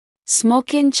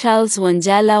Smokin Charles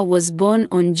Wanjala was born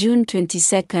on June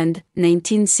 22,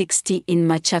 1960 in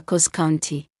Machakos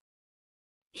County.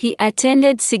 He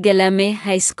attended Sigalame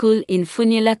High School in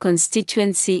Funula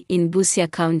constituency in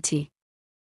Busia County.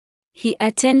 He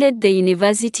attended the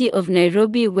University of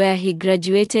Nairobi where he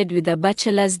graduated with a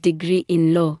bachelor's degree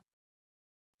in law.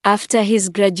 After his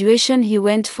graduation he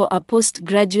went for a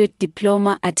postgraduate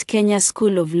diploma at Kenya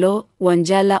School of Law.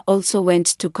 Wanjala also went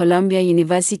to Columbia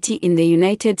University in the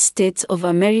United States of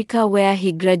America where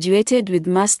he graduated with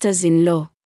Masters in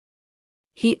Law.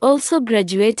 He also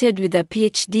graduated with a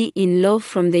PhD in law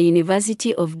from the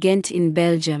University of Ghent in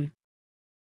Belgium.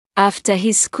 After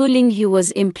his schooling he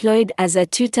was employed as a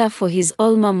tutor for his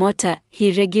alma mater.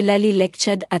 He regularly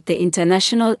lectured at the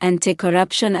International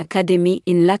Anti-Corruption Academy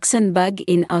in Luxembourg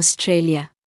in Australia.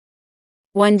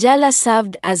 Wanjala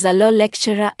served as a law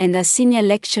lecturer and a senior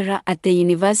lecturer at the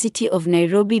University of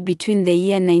Nairobi between the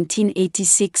year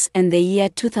 1986 and the year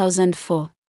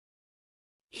 2004.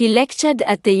 He lectured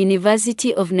at the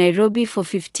University of Nairobi for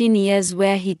 15 years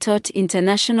where he taught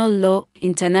international law,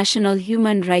 international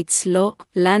human rights law,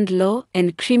 land law,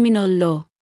 and criminal law.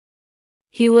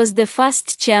 He was the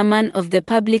first chairman of the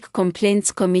Public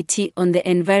Complaints Committee on the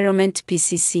Environment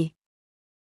 (PCC).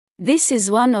 This is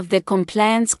one of the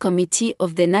compliance committee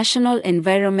of the National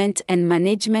Environment and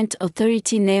Management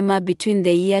Authority (NEMA) between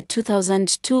the year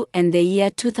 2002 and the year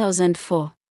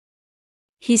 2004.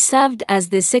 He served as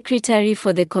the secretary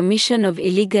for the Commission of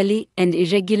Illegally and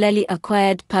Irregularly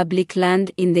Acquired Public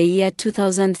Land in the year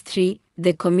 2003.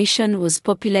 The commission was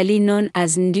popularly known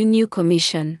as Ndunyu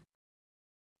Commission.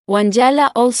 Wanjala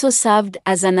also served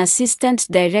as an assistant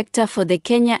director for the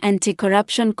Kenya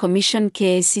Anti-Corruption Commission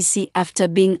 (KACC) after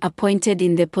being appointed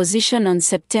in the position on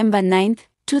September 9,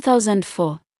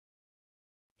 2004.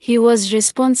 He was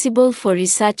responsible for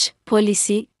research,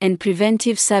 policy, and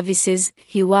preventive services.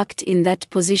 He worked in that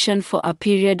position for a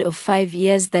period of 5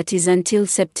 years, that is until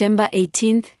September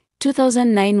 18,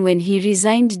 2009 when he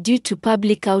resigned due to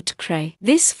public outcry.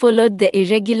 This followed the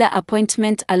irregular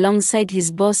appointment alongside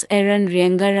his boss Aaron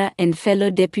Riangara and fellow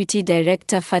Deputy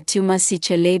Director Fatuma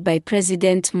Sichelei by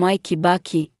President Mwai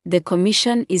Kibaki. The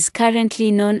commission is currently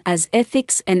known as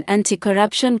Ethics and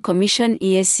Anti-Corruption Commission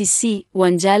 (EACC).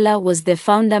 Wanjala was the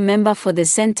founder member for the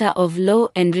Center of Law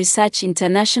and Research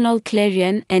International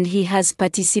Clarion, and he has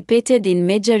participated in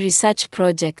major research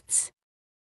projects.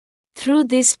 Through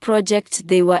this project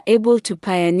they were able to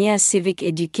pioneer civic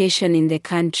education in the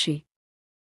country.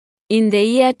 In the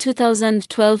year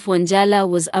 2012 Wanjala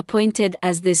was appointed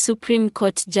as the Supreme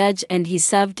Court judge and he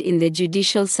served in the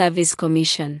Judicial Service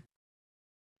Commission.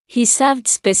 He served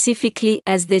specifically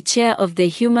as the chair of the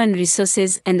Human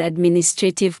Resources and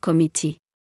Administrative Committee.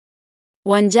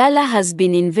 Wanjala has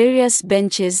been in various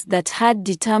benches that had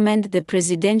determined the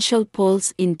presidential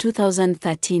polls in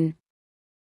 2013.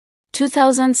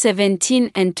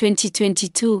 2017 and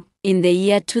 2022. In the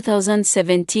year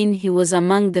 2017 he was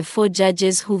among the 4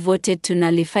 judges who voted to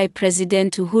nullify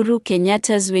President Uhuru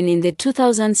Kenyatta's win in the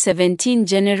 2017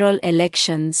 general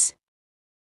elections.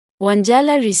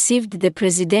 Wanjala received the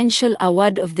Presidential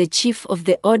Award of the Chief of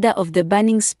the Order of the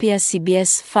Burning Spear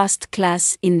 (CBS) First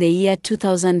Class in the year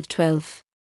 2012.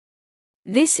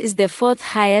 This is the 4th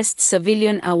highest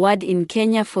civilian award in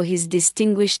Kenya for his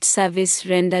distinguished service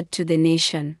rendered to the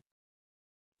nation.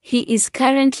 He is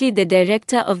currently the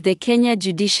director of the Kenya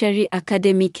Judiciary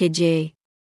Academy (KJA).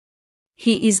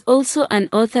 He is also an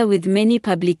author with many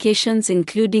publications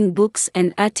including books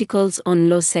and articles on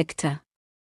law sector.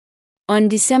 On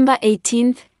December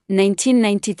 18,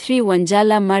 1993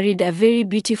 Wanjala married a very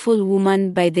beautiful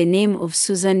woman by the name of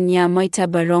Susan Nyamoita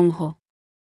Barongho.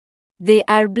 They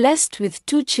are blessed with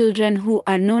 2 children who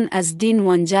are known as Dean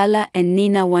Wanjala and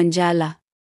Nina Wanjala.